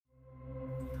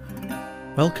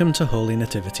Welcome to Holy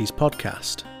Nativity's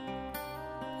podcast.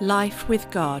 Life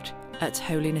with God at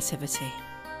Holy Nativity.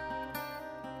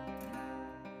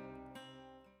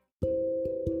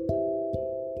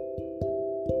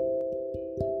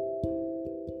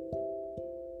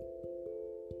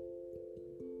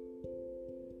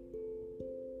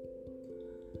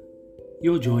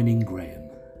 You're joining Graham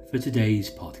for today's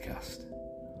podcast.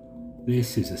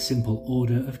 This is a simple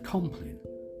order of Compline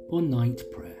or night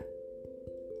prayer.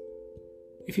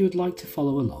 If you would like to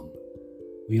follow along,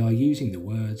 we are using the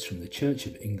words from the Church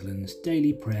of England's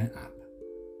Daily Prayer app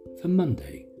for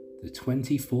Monday, the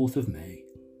 24th of May,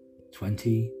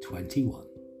 2021.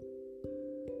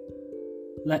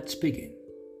 Let's begin.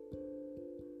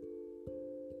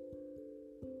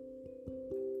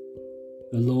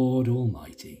 The Lord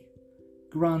Almighty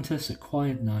grant us a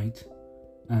quiet night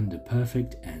and a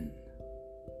perfect end.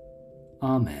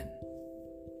 Amen.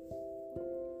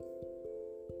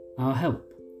 Our help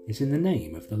is in the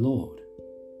name of the Lord,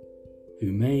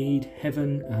 who made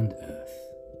heaven and earth.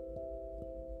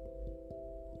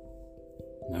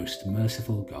 Most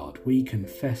merciful God, we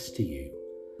confess to you,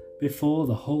 before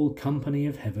the whole company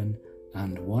of heaven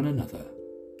and one another,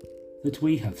 that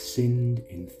we have sinned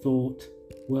in thought,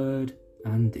 word,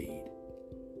 and deed,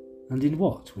 and in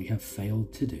what we have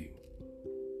failed to do.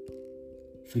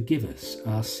 Forgive us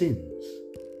our sins,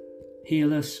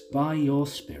 heal us by your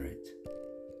Spirit,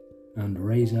 and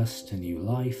raise us to new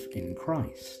life in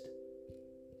Christ.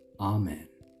 Amen.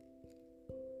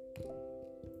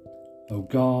 O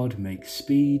God, make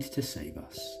speed to save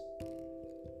us.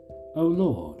 O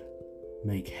Lord,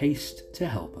 make haste to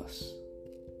help us.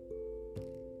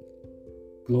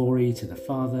 Glory to the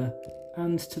Father,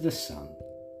 and to the Son,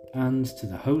 and to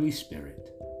the Holy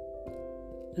Spirit,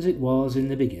 as it was in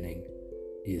the beginning,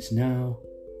 is now,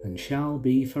 and shall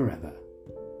be forever.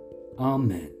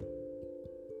 Amen.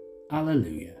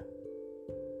 Alleluia.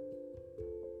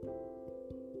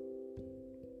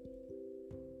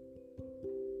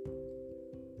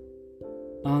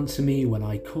 Answer me when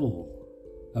I call,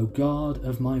 O God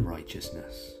of my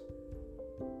righteousness.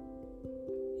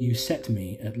 You set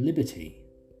me at liberty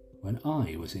when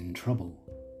I was in trouble.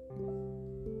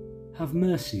 Have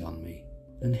mercy on me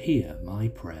and hear my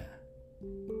prayer.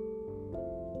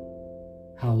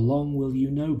 How long will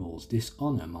you nobles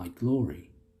dishonour my glory?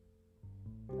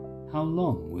 How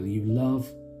long will you love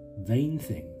vain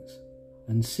things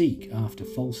and seek after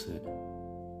falsehood?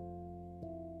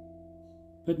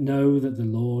 But know that the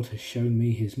Lord has shown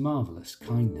me his marvellous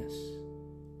kindness.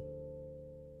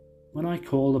 When I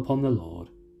call upon the Lord,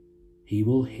 he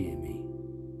will hear me.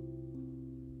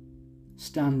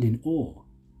 Stand in awe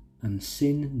and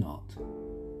sin not.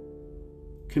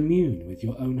 Commune with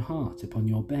your own heart upon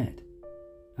your bed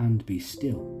and be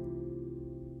still.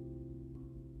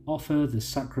 Offer the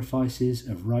sacrifices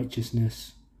of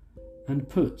righteousness and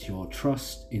put your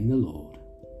trust in the Lord.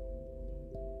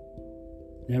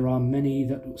 There are many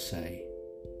that will say,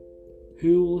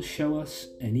 who will show us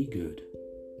any good?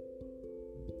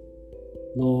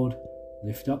 Lord,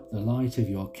 lift up the light of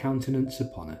your countenance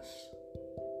upon us.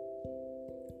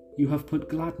 You have put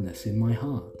gladness in my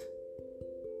heart,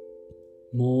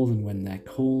 more than when their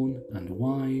corn and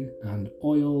wine and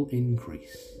oil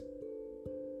increase.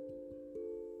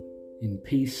 In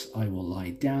peace I will lie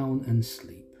down and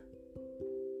sleep.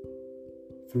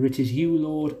 For it is you,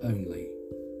 Lord, only,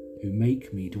 who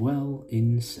make me dwell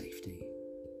in safety.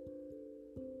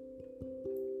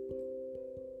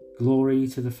 Glory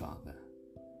to the Father,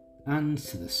 and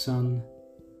to the Son,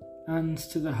 and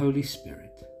to the Holy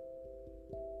Spirit,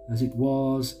 as it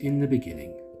was in the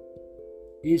beginning,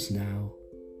 is now,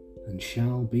 and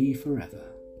shall be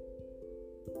forever.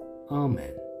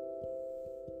 Amen.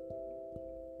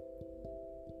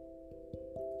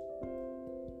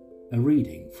 A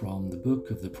reading from the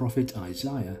book of the prophet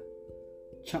Isaiah,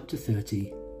 chapter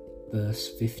 30, verse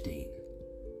 15.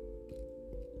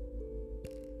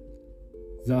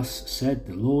 Thus said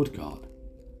the Lord God,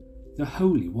 the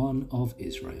Holy One of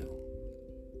Israel,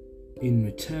 in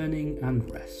returning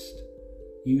and rest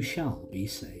you shall be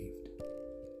saved.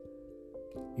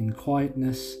 In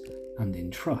quietness and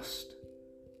in trust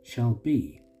shall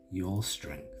be your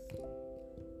strength.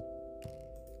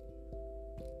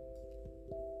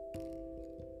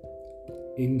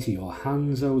 Into your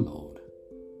hands, O Lord,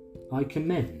 I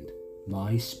commend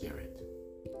my spirit.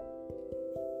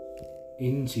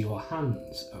 Into your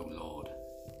hands, O Lord,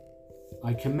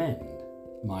 I commend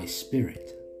my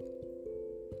spirit.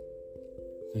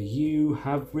 For you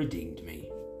have redeemed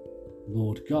me,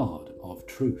 Lord God of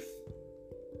truth.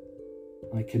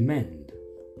 I commend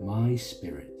my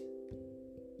spirit.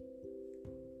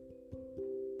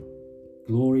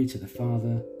 Glory to the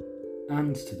Father,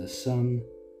 and to the Son,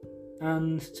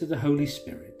 and to the Holy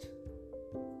Spirit.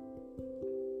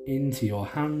 Into your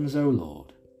hands, O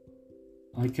Lord,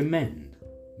 I commend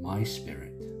my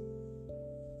spirit.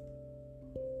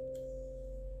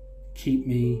 Keep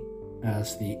me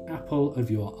as the apple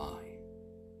of your eye.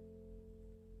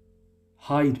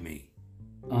 Hide me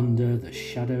under the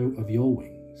shadow of your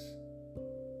wings.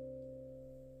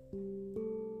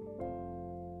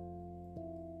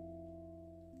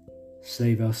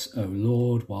 Save us, O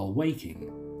Lord, while waking,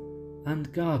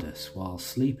 and guard us while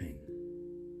sleeping,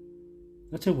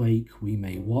 that awake we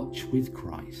may watch with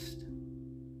Christ,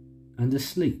 and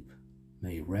asleep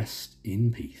may rest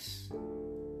in peace.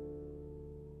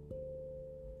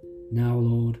 Now,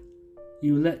 Lord,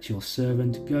 you let your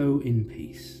servant go in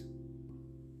peace.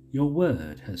 Your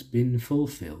word has been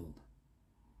fulfilled.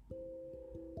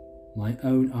 My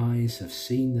own eyes have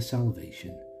seen the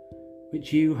salvation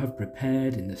which you have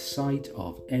prepared in the sight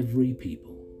of every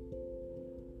people,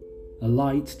 a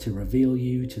light to reveal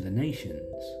you to the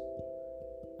nations,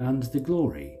 and the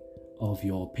glory of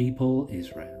your people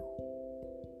Israel.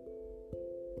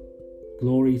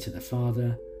 Glory to the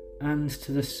Father, and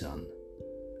to the Son,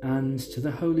 and to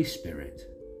the Holy Spirit,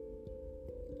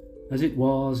 as it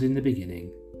was in the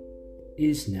beginning,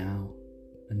 is now,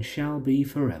 and shall be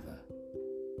forever.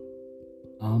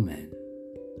 Amen.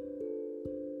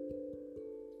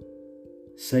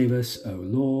 Save us, O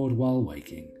Lord, while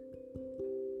waking,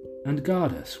 and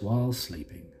guard us while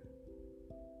sleeping,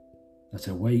 that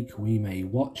awake we may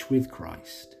watch with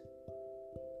Christ,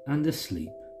 and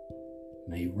asleep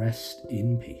may rest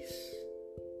in peace.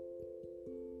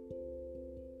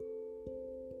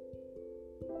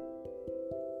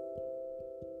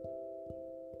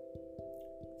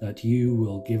 That you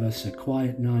will give us a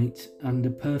quiet night and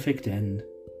a perfect end,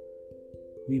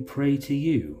 we pray to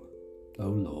you, O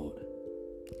Lord.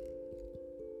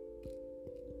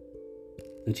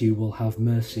 That you will have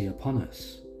mercy upon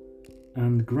us,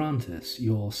 and grant us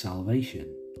your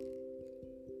salvation,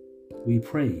 we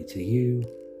pray to you,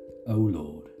 O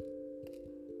Lord.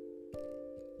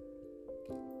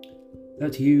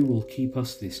 That you will keep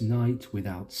us this night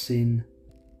without sin,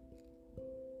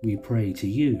 we pray to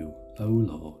you, O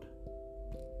Lord.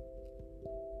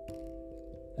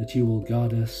 That you will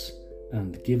guard us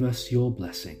and give us your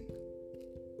blessing,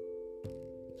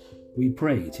 we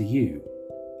pray to you,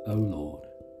 O Lord.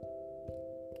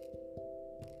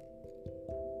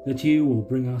 That you will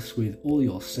bring us with all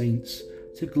your saints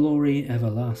to glory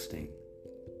everlasting,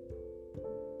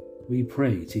 we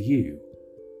pray to you,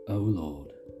 O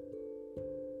Lord.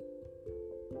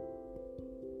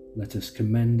 Let us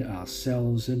commend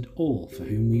ourselves and all for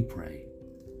whom we pray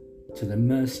to the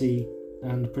mercy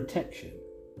and protection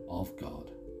of God.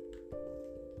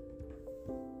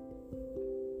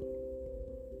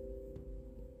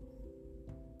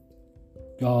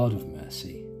 God of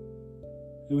mercy,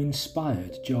 who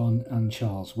inspired John and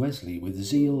Charles Wesley with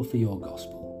zeal for your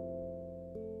gospel,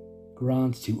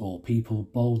 grant to all people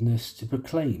boldness to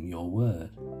proclaim your word,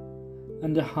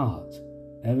 and a heart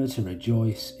ever to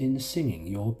rejoice in singing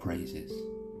your praises.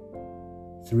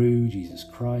 Through Jesus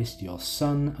Christ, your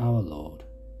Son, our Lord,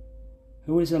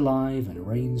 who is alive and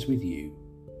reigns with you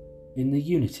in the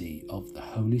unity of the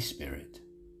Holy Spirit,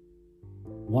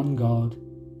 one God,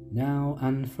 now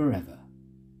and forever.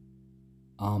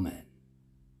 Amen.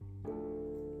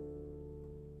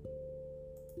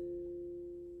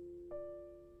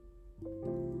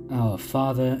 Our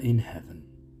Father in heaven,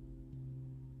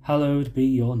 hallowed be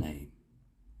your name.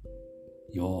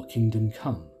 Your kingdom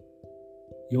come,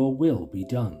 your will be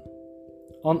done,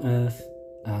 on earth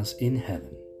as in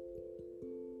heaven.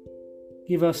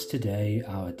 Give us today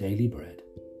our daily bread.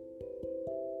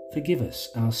 Forgive us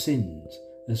our sins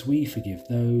as we forgive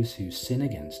those who sin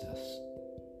against us.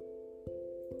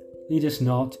 Lead us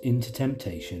not into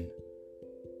temptation,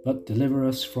 but deliver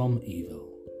us from evil.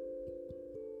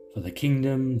 For the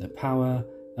kingdom, the power,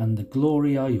 and the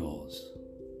glory are yours,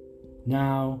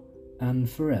 now and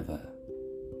forever.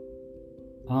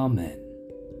 Amen.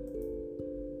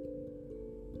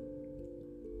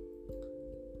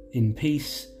 In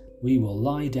peace we will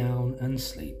lie down and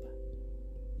sleep.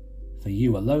 For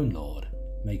you alone, Lord,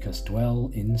 make us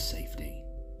dwell in safety.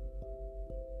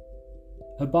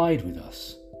 Abide with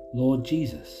us, Lord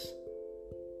Jesus,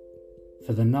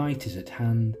 for the night is at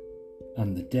hand,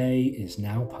 and the day is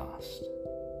now past.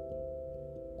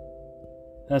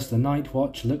 As the night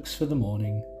watch looks for the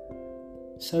morning,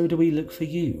 so do we look for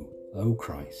you, O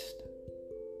Christ.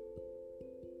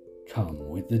 Come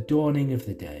with the dawning of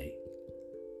the day,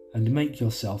 and make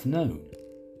yourself known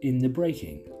in the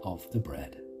breaking of the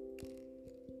bread.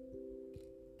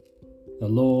 The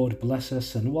Lord bless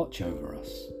us and watch over us.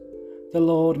 The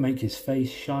Lord make his face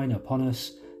shine upon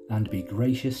us and be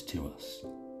gracious to us.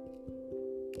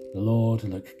 The Lord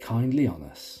look kindly on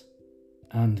us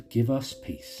and give us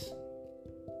peace.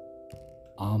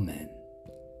 Amen.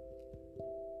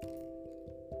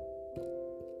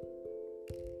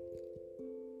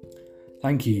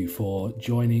 Thank you for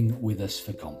joining with us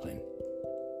for Compline.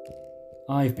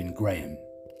 I've been Graham.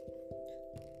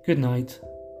 Good night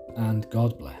and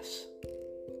God bless.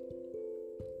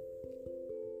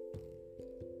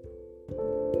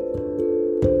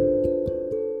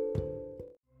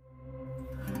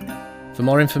 For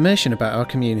more information about our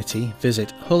community,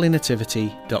 visit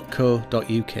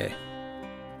holynativity.co.uk.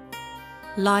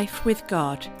 Life with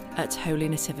God at Holy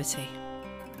Nativity.